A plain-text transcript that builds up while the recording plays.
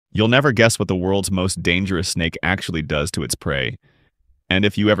You'll never guess what the world's most dangerous snake actually does to its prey. And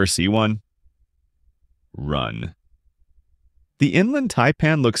if you ever see one, run. The Inland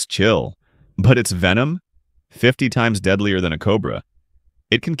Taipan looks chill, but its venom, 50 times deadlier than a cobra.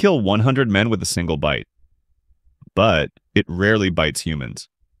 It can kill 100 men with a single bite. But it rarely bites humans.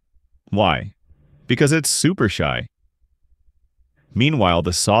 Why? Because it's super shy. Meanwhile,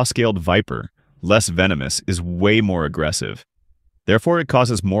 the saw-scaled viper, less venomous, is way more aggressive. Therefore, it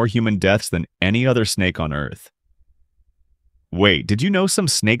causes more human deaths than any other snake on Earth. Wait, did you know some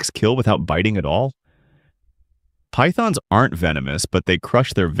snakes kill without biting at all? Pythons aren't venomous, but they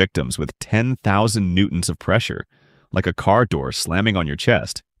crush their victims with 10,000 newtons of pressure, like a car door slamming on your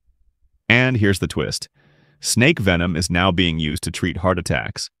chest. And here's the twist. Snake venom is now being used to treat heart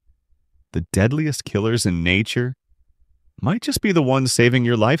attacks. The deadliest killers in nature might just be the ones saving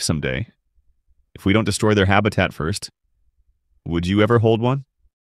your life someday. If we don't destroy their habitat first, would you ever hold one?